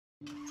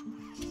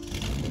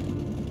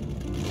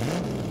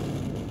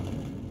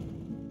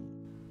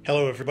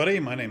Hello everybody,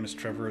 my name is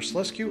Trevor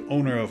Slescu,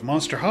 owner of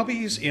Monster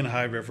Hobbies in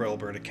High River,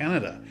 Alberta,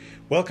 Canada.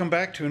 Welcome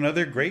back to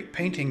another great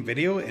painting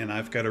video, and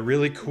I've got a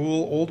really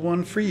cool old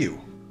one for you.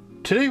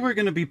 Today we're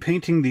going to be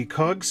painting the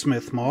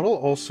Cogsmith model,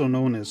 also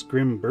known as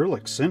Grimm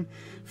Burloksson,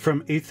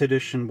 from 8th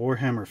edition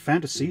Warhammer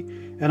Fantasy,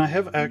 and I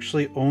have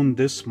actually owned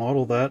this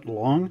model that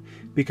long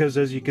because,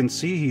 as you can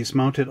see, he's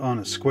mounted on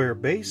a square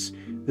base.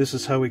 This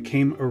is how he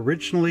came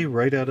originally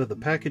right out of the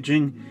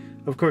packaging.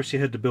 Of course, you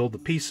had to build the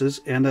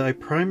pieces, and I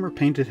primer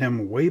painted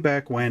him way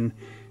back when,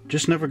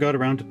 just never got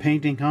around to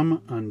painting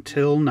him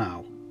until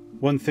now.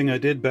 One thing I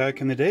did back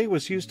in the day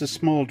was used a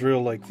small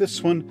drill like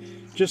this one,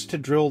 just to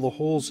drill the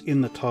holes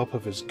in the top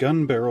of his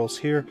gun barrels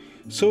here,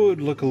 so it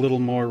would look a little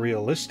more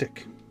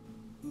realistic.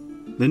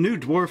 The new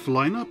Dwarf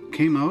lineup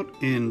came out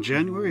in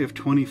January of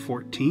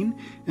 2014,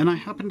 and I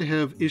happen to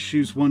have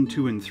issues 1,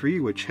 2, and 3,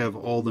 which have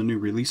all the new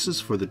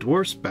releases for the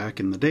Dwarfs back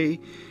in the day.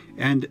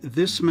 And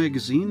this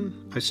magazine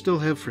I still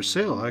have for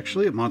sale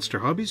actually at Monster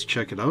Hobbies.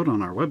 Check it out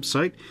on our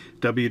website,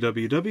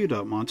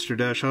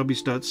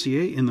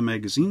 www.monster-hobbies.ca, in the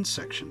magazine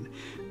section.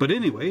 But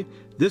anyway,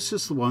 this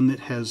is the one that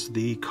has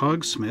the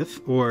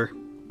Cogsmith, or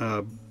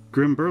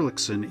Grimm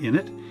Burloksson, in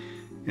it,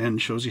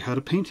 and shows you how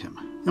to paint him.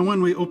 And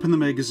when we open the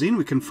magazine,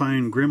 we can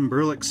find Grimm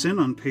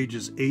Burloksson on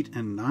pages 8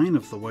 and 9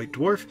 of the White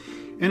Dwarf,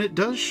 and it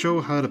does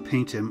show how to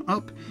paint him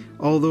up,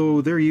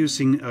 although they're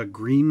using a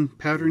green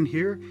pattern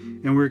here,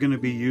 and we're going to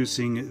be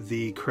using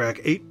the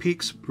Karak Eight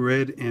Peaks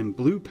red and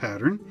blue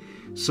pattern,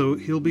 so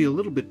he'll be a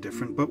little bit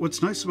different. But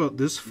what's nice about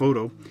this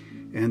photo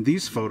and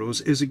these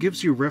photos is it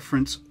gives you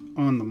reference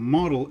on the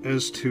model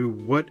as to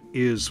what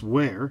is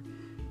where,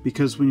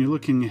 because when you're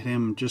looking at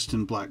him just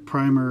in black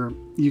primer,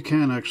 you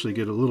can actually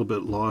get a little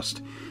bit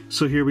lost.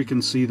 So here we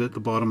can see that the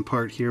bottom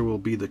part here will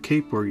be the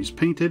cape where he's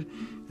painted,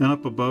 and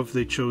up above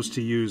they chose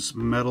to use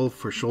metal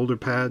for shoulder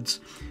pads,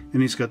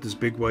 and he's got this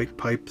big white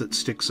pipe that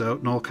sticks out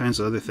and all kinds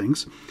of other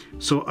things.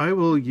 So I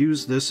will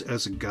use this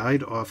as a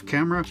guide off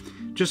camera,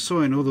 just so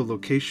I know the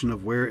location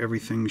of where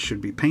everything should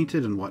be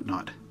painted and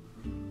whatnot.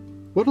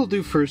 What I'll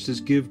do first is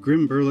give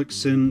Grimm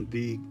Burloksson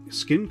the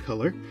skin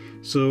color.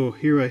 So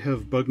here I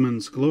have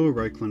Bugman's Glow,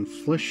 Reichland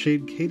Flesh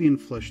Shade, Cadian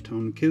Flesh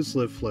Tone,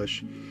 Kislev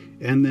Flesh,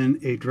 and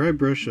then a dry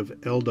brush of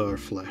Eldar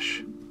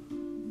Flesh.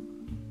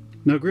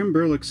 Now Grimm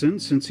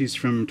Burloksson, since he's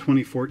from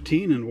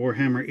 2014 and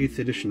Warhammer 8th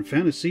edition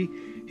Fantasy,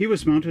 he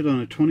was mounted on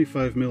a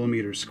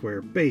 25mm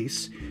square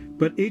base,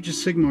 but Age of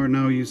Sigmar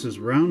now uses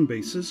round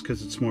bases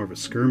because it's more of a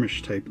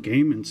skirmish type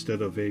game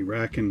instead of a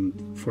rack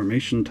and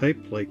formation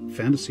type like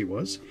Fantasy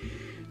was.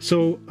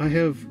 So I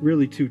have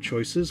really two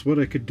choices. What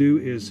I could do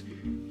is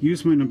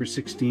use my number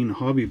 16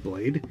 hobby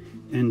blade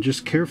and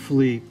just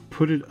carefully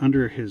put it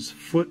under his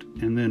foot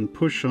and then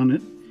push on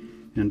it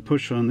and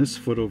push on this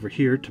foot over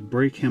here to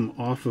break him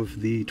off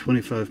of the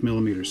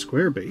 25mm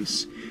square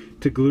base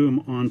to glue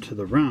him onto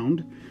the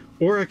round.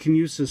 Or I can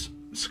use this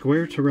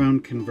square to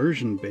round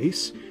conversion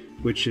base,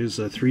 which is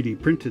a 3D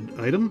printed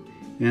item,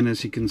 and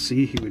as you can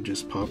see, he would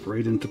just pop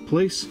right into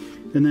place,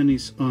 and then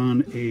he's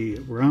on a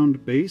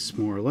round base,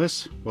 more or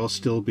less, while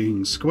still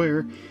being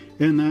square,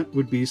 and that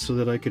would be so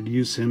that I could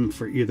use him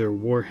for either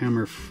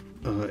Warhammer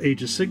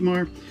Age of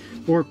Sigmar,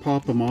 or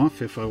pop him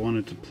off if I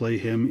wanted to play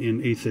him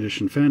in 8th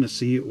edition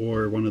Fantasy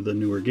or one of the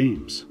newer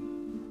games.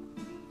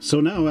 So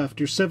now,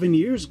 after 7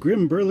 years,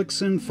 Grimm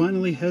Burloksson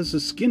finally has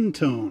a skin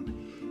tone.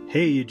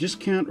 Hey, you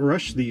just can't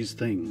rush these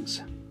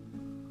things.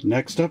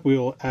 Next up,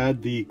 we'll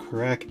add the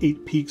Karak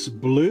Eight Peaks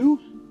blue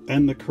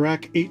and the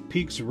Karak Eight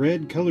Peaks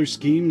red color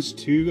schemes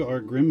to our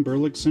Grimm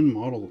Burloksson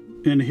model.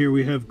 And here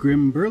we have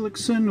Grimm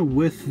Burloksson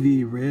with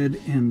the red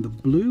and the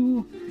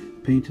blue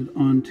painted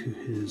onto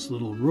his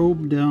little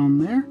robe down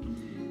there,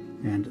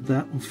 and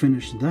that will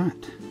finish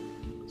that.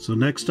 So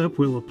next up,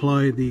 we'll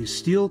apply the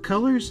steel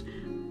colors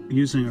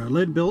using our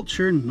Lead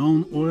Belcher,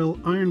 Nuln Oil,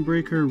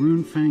 Ironbreaker,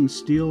 Runefang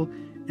Steel,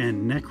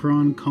 and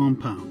Necron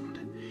Compound.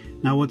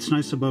 Now what's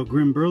nice about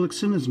Grimm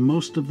Burloksson is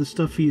most of the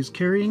stuff he is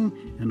carrying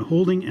and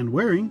holding and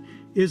wearing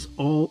is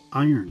all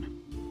iron.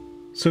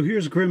 So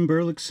here's Grimm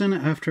Burloksson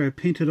after I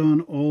painted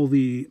on all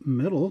the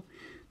metal.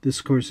 This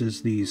of course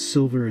is the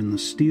silver and the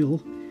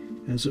steel,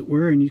 as it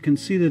were, and you can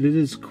see that it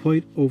is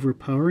quite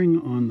overpowering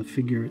on the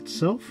figure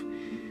itself.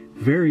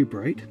 Very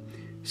bright.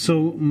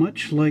 So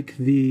much like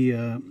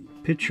the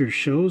picture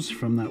shows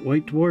from that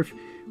White Dwarf,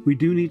 we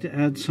do need to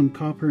add some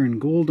copper and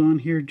gold on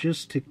here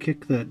just to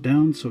kick that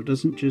down so it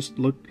doesn't just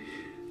look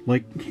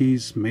like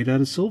he's made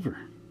out of silver.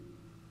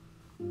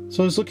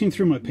 So I was looking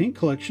through my paint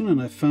collection and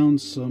I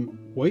found some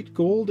white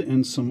gold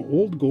and some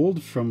old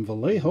gold from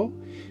Vallejo,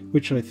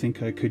 which I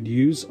think I could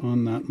use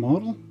on that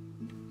model,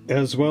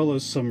 as well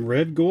as some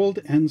red gold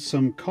and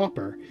some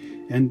copper.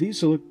 And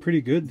these look pretty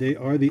good. They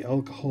are the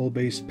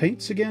alcohol-based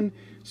paints again,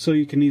 so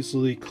you can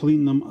easily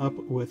clean them up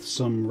with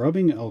some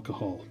rubbing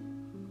alcohol.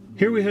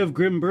 Here we have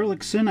Grimm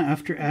Burloksson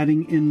after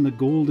adding in the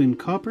gold and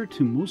copper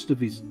to most of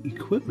his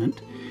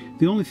equipment.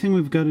 The only thing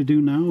we've got to do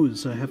now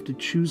is I have to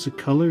choose a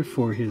color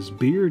for his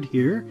beard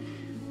here.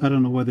 I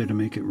don't know whether to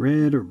make it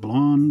red or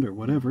blonde or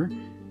whatever.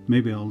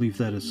 Maybe I'll leave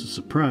that as a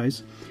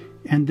surprise.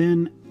 And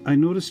then I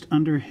noticed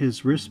under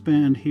his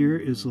wristband here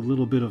is a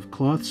little bit of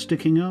cloth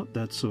sticking out.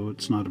 That's so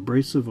it's not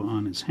abrasive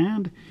on his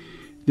hand.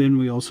 Then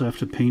we also have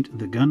to paint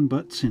the gun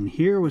butts in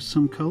here with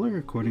some color,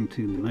 according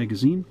to the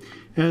magazine,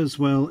 as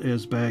well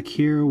as back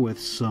here with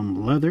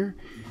some leather.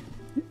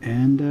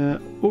 And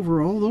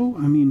overall, though,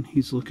 I mean,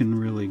 he's looking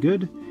really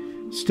good.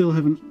 Still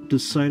haven't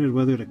decided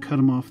whether to cut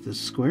him off this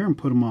square and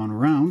put him on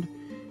round,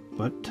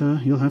 but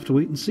you'll have to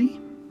wait and see.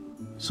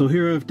 So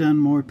here I've done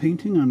more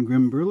painting on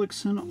Grimm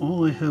Burloksson.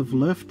 All I have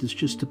left is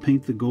just to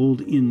paint the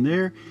gold in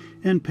there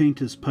and paint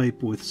his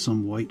pipe with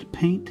some white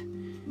paint.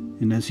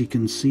 And as you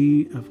can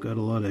see, I've got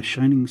a lot of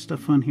shining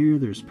stuff on here.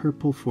 There's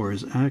purple for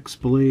his axe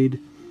blade.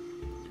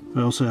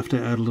 I also have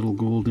to add a little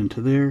gold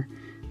into there.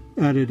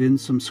 Added in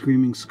some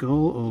screaming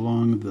skull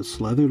along this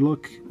leather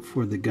look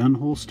for the gun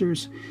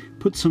holsters.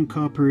 Put some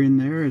copper in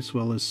there as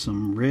well as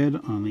some red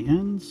on the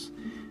ends.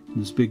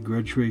 And this big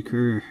grudge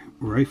raker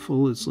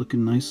rifle is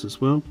looking nice as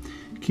well.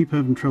 Keep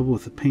having trouble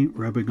with the paint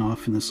rubbing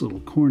off in this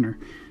little corner,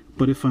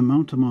 but if I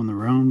mount them on the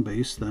round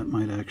base, that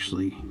might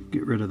actually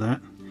get rid of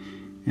that.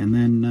 And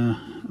then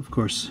of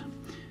course,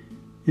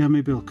 yeah,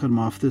 maybe I'll cut them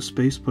off this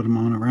base, put them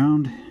on a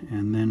round,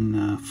 and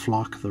then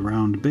flock the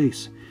round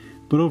base.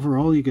 But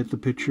overall, you get the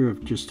picture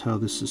of just how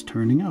this is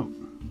turning out.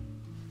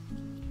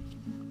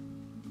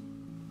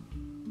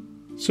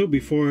 So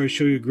before I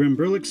show you Grimm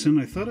Burloksson,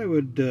 I thought I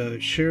would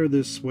share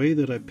this way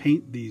that I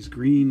paint these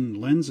green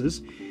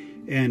lenses,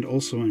 and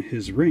also on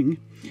his ring.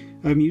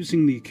 I'm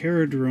using the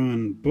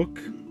Karak book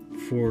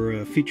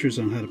for features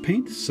on how to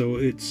paint, so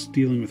it's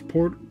dealing with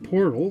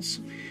portals.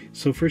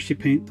 So first you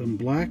paint them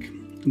black,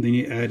 then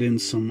you add in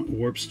some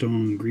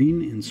warpstone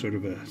green in sort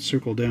of a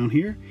circle down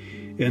here,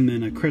 and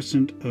then a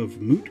crescent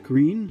of moot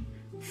green,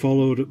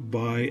 followed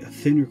by a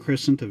thinner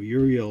crescent of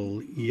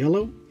Uriel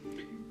yellow,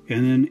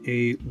 and then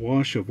a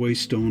wash of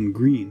waystone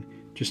green,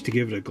 just to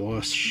give it a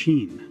gloss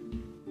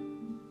sheen.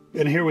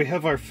 And here we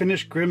have our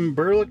finished Grimm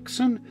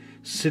Burloksson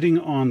sitting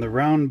on the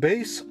round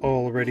base,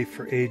 all ready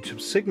for Age of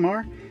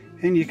Sigmar.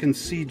 And you can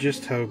see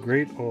just how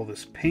great all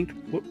this paint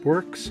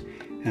works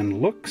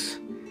and looks.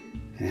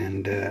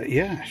 And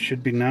yeah,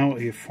 should be now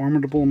a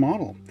formidable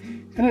model.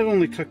 And it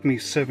only took me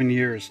 7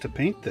 years to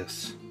paint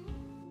this.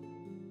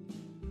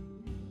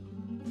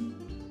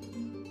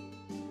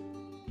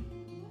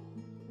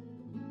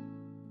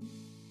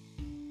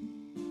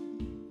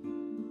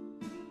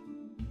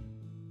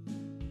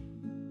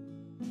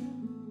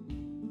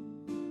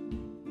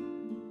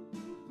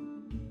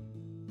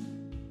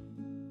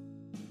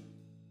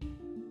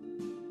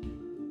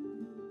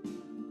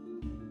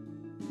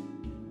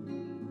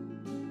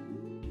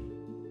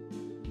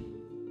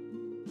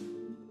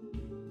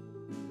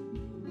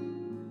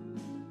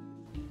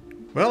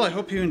 Well, I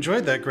hope you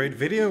enjoyed that great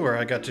video where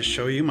I got to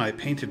show you my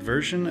painted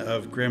version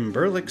of Grimm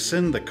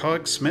Burloksson, the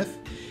Cogsmith.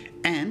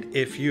 And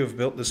if you have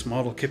built this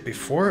model kit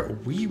before,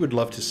 we would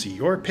love to see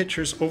your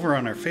pictures over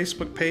on our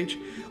Facebook page.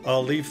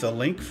 I'll leave the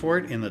link for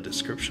it in the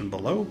description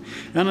below.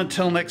 And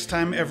until next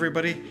time,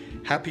 everybody,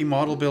 happy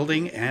model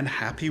building and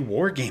happy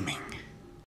wargaming.